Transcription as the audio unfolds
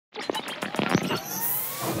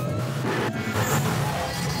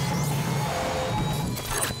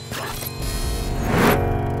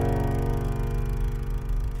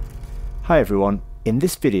Hi everyone, in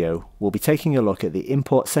this video we'll be taking a look at the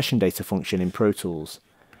import session data function in Pro Tools.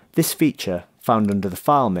 This feature, found under the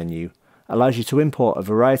File menu, allows you to import a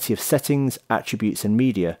variety of settings, attributes and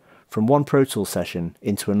media from one Pro Tools session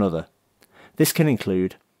into another. This can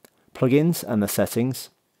include plugins and their settings,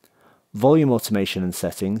 volume automation and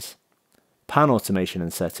settings, pan automation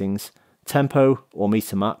and settings, tempo or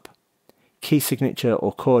meter map, key signature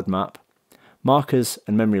or chord map, markers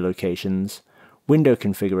and memory locations, window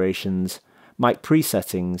configurations, mic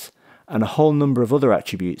presettings, and a whole number of other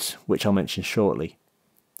attributes which I'll mention shortly.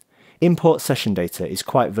 Import session data is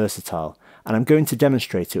quite versatile, and I'm going to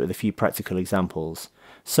demonstrate it with a few practical examples.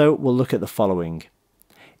 So we'll look at the following: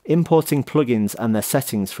 importing plugins and their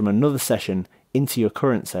settings from another session into your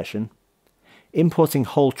current session, importing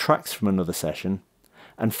whole tracks from another session,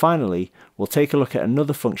 and finally we'll take a look at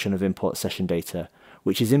another function of import session data,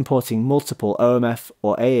 which is importing multiple OMF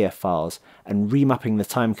or AAF files and remapping the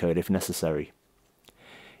timecode if necessary.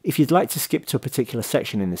 If you'd like to skip to a particular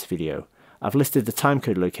section in this video, I've listed the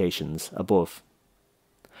timecode locations above.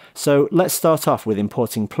 So let's start off with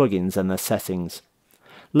importing plugins and their settings.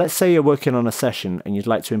 Let's say you're working on a session and you'd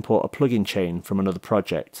like to import a plugin chain from another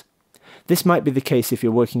project. This might be the case if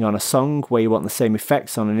you're working on a song where you want the same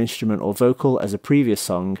effects on an instrument or vocal as a previous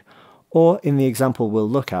song, or in the example we'll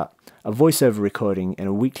look at, a voiceover recording in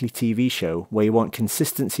a weekly TV show where you want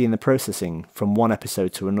consistency in the processing from one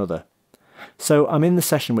episode to another. So I'm in the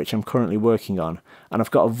session which I'm currently working on, and I've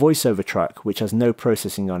got a voiceover track which has no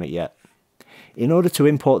processing on it yet. In order to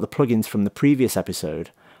import the plugins from the previous episode,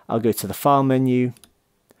 I'll go to the File menu,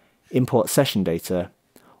 Import Session Data,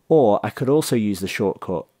 or I could also use the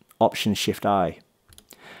shortcut Option-Shift-I.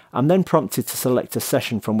 I'm then prompted to select a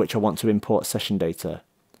session from which I want to import session data.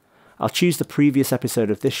 I'll choose the previous episode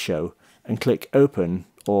of this show and click Open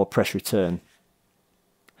or press Return.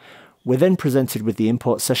 We're then presented with the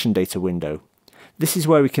Import Session Data window. This is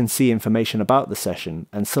where we can see information about the session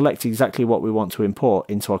and select exactly what we want to import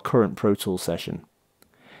into our current Pro Tools session.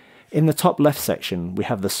 In the top left section we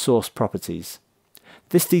have the Source Properties.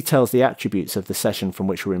 This details the attributes of the session from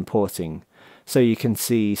which we're importing. So you can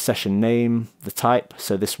see session name, the type,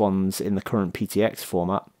 so this one's in the current PTX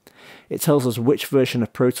format. It tells us which version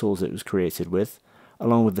of Pro Tools it was created with,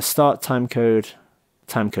 along with the start timecode,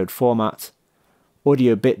 timecode format,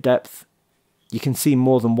 audio bit depth. You can see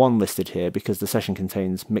more than one listed here because the session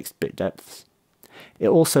contains mixed bit depths. It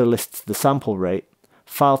also lists the sample rate,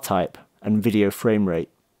 file type, and video frame rate.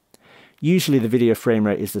 Usually the video frame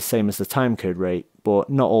rate is the same as the timecode rate, but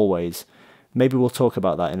not always. Maybe we'll talk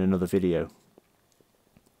about that in another video.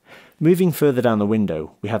 Moving further down the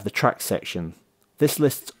window, we have the Tracks section. This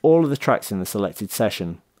lists all of the tracks in the selected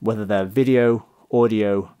session, whether they're video,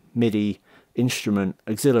 audio, MIDI, instrument,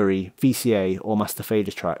 auxiliary, VCA or master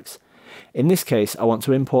fader tracks. In this case I want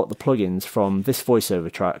to import the plugins from this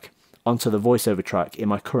voiceover track onto the voiceover track in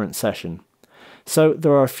my current session. So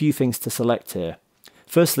there are a few things to select here.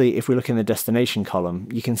 Firstly, if we look in the destination column,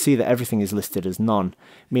 you can see that everything is listed as none,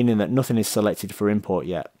 meaning that nothing is selected for import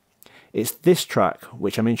yet. It's this track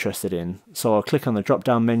which I'm interested in, so I'll click on the drop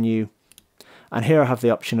down menu, and here I have the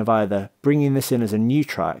option of either bringing this in as a new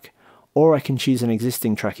track, or I can choose an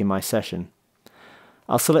existing track in my session.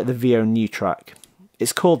 I'll select the VO new track.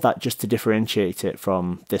 It's called that just to differentiate it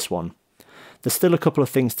from this one. There's still a couple of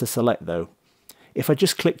things to select though. If I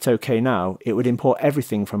just clicked OK now, it would import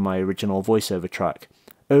everything from my original voiceover track,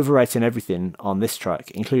 overwriting everything on this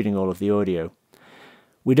track, including all of the audio.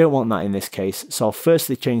 We don't want that in this case, so I'll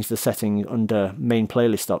firstly change the setting under Main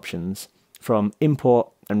Playlist Options from Import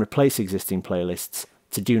and Replace Existing Playlists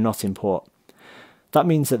to Do Not Import. That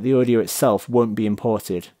means that the audio itself won't be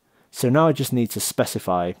imported, so now I just need to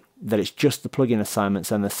specify that it's just the plugin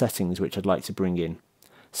assignments and the settings which I'd like to bring in.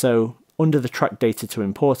 So under the Track Data to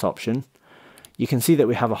Import option, you can see that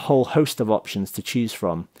we have a whole host of options to choose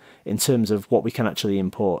from in terms of what we can actually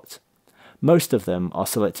import. Most of them are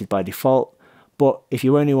selected by default, but if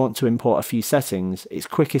you only want to import a few settings, it's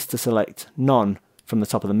quickest to select None from the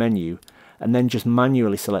top of the menu and then just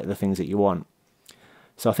manually select the things that you want.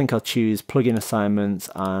 So I think I'll choose plugin assignments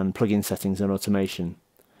and plugin settings and automation.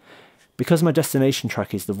 Because my destination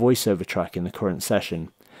track is the voiceover track in the current session,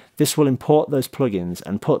 this will import those plugins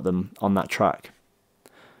and put them on that track.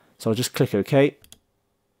 So I'll just click OK.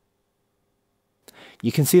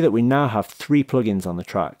 You can see that we now have 3 plugins on the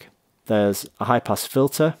track. There's a high pass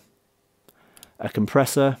filter, a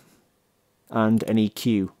compressor, and an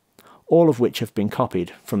EQ, all of which have been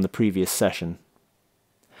copied from the previous session.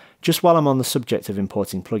 Just while I'm on the subject of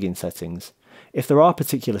importing plugin settings, if there are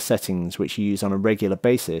particular settings which you use on a regular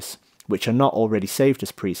basis, which are not already saved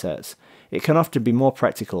as presets, It can often be more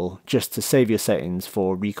practical just to save your settings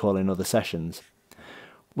for recall in other sessions.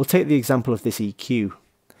 We'll take the example of this EQ.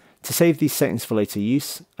 To save these settings for later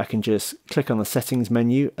use, I can just click on the settings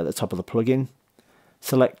menu at the top of the plugin,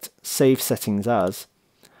 select Save Settings As,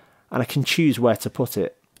 and I can choose where to put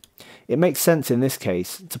it. It makes sense in this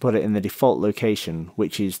case to put it in the default location,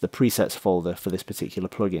 which is the presets folder for this particular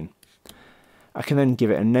plugin. I can then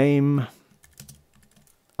give it a name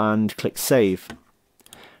and click Save.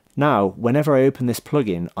 Now, whenever I open this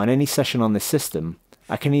plugin on any session on this system,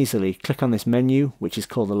 I can easily click on this menu, which is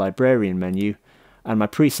called the Librarian menu, and my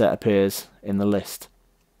preset appears in the list.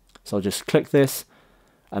 So I'll just click this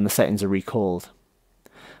and the settings are recalled.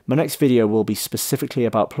 My next video will be specifically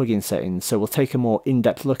about plugin settings, so we'll take a more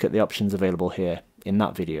in-depth look at the options available here in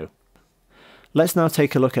that video. Let's now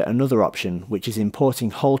take a look at another option, which is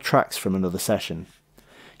importing whole tracks from another session.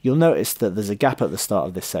 You'll notice that there's a gap at the start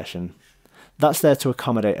of this session. That's there to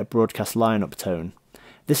accommodate a broadcast lineup tone.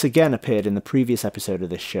 This again appeared in the previous episode of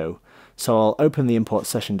this show, so I'll open the import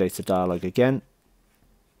session data dialog again,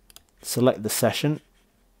 select the session,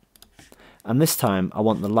 and this time I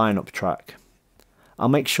want the lineup track. I'll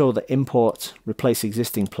make sure that import replace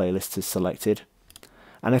existing playlists is selected,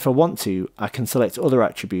 and if I want to, I can select other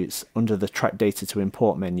attributes under the track data to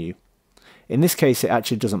import menu. In this case it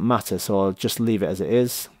actually doesn't matter, so I'll just leave it as it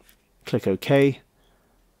is, click OK,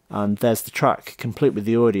 and there's the track complete with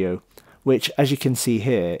the audio, which as you can see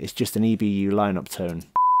here is just an EBU lineup tone.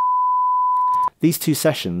 These two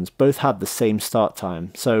sessions both had the same start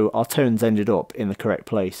time, so our tones ended up in the correct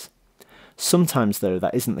place. Sometimes though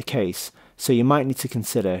that isn't the case, so you might need to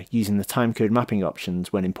consider using the timecode mapping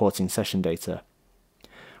options when importing session data.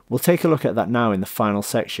 We'll take a look at that now in the final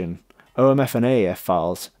section, OMF and AAF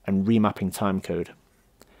files and remapping timecode.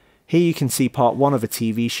 Here you can see part 1 of a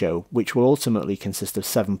TV show, which will ultimately consist of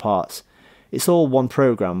 7 parts. It's all one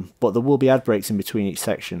program, but there will be ad breaks in between each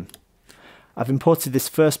section. I've imported this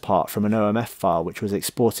first part from an OMF file which was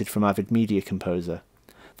exported from Avid Media Composer.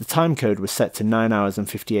 The timecode was set to 9 hours and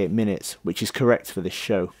 58 minutes, which is correct for this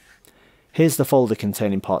show. Here's the folder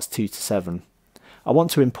containing parts 2 to 7. I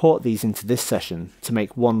want to import these into this session to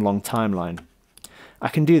make one long timeline. I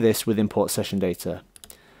can do this with import session data.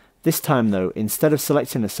 This time though, instead of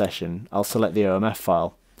selecting a session, I'll select the OMF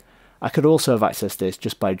file. I could also have accessed this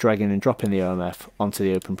just by dragging and dropping the OMF onto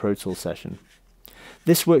the Open Pro Tools session.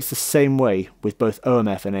 This works the same way with both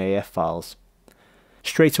OMF and AAF files.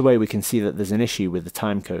 Straight away we can see that there's an issue with the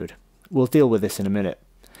timecode. We'll deal with this in a minute.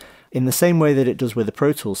 In the same way that it does with the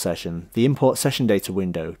Pro Tools session, the Import Session Data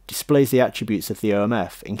window displays the attributes of the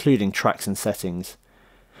OMF, including tracks and settings.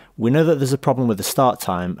 We know that there's a problem with the start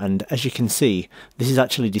time, and as you can see, this is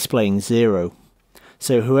actually displaying 0.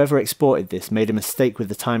 So whoever exported this made a mistake with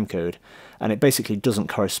the timecode, and it basically doesn't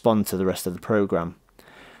correspond to the rest of the program.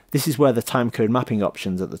 This is where the timecode mapping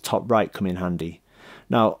options at the top right come in handy.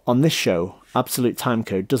 Now, on this show, absolute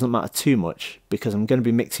timecode doesn't matter too much because I'm going to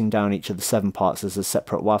be mixing down each of the 7 parts as a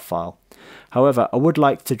separate WAV file. However, I would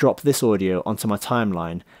like to drop this audio onto my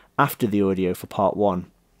timeline after the audio for part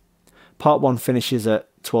 1. Part 1 finishes at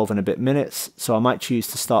 12 and a bit minutes, so I might choose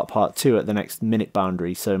to start part 2 at the next minute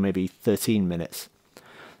boundary, so maybe 13 minutes.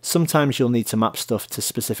 Sometimes you'll need to map stuff to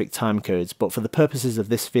specific timecodes, but for the purposes of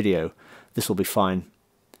this video, this will be fine.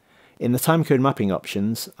 In the timecode mapping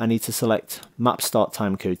options, I need to select Map Start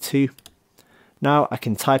Timecode 2. Now I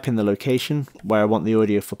can type in the location where I want the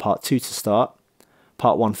audio for part 2 to start.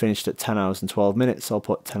 Part 1 finished at 10 hours and 12 minutes, so I'll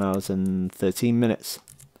put 10 hours and 13 minutes.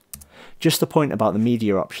 Just a point about the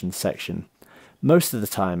media options section. Most of the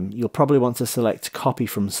time, you'll probably want to select Copy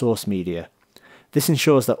from Source Media. This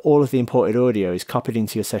ensures that all of the imported audio is copied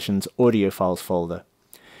into your session's audio files folder.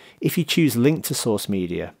 If you choose Link to Source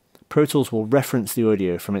Media, Pro Tools will reference the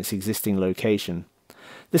audio from its existing location.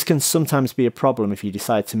 This can sometimes be a problem if you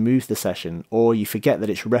decide to move the session, or you forget that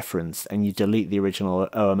it's referenced and you delete the original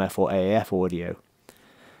OMF or AAF audio.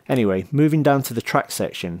 Anyway, moving down to the track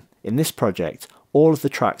section, in this project, all of the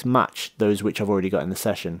tracks match those which I've already got in the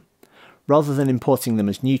session. Rather than importing them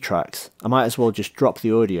as new tracks, I might as well just drop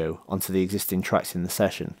the audio onto the existing tracks in the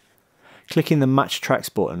session. Clicking the Match Tracks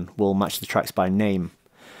button will match the tracks by name.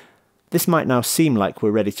 This might now seem like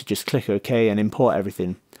we're ready to just click OK and import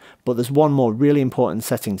everything, but there's one more really important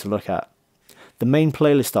setting to look at. The main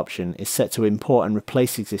playlist option is set to import and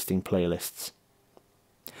replace existing playlists.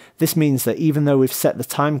 This means that even though we've set the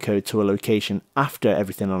timecode to a location after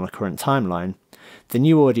everything on our current timeline, the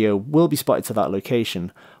new audio will be spotted to that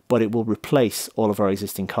location, but it will replace all of our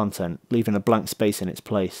existing content, leaving a blank space in its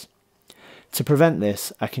place. To prevent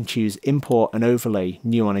this, I can choose Import and Overlay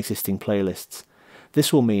New on Existing Playlists.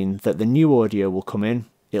 This will mean that the new audio will come in,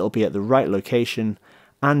 it'll be at the right location,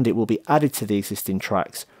 and it will be added to the existing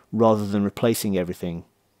tracks rather than replacing everything.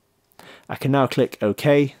 I can now click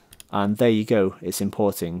OK, and there you go, it's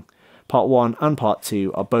importing. Part 1 and Part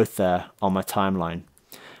 2 are both there on my timeline.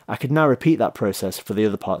 I could now repeat that process for the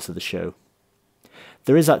other parts of the show.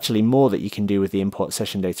 There is actually more that you can do with the import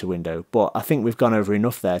session data window, but I think we've gone over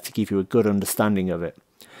enough there to give you a good understanding of it.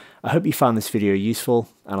 I hope you found this video useful,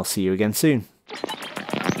 and I'll see you again soon.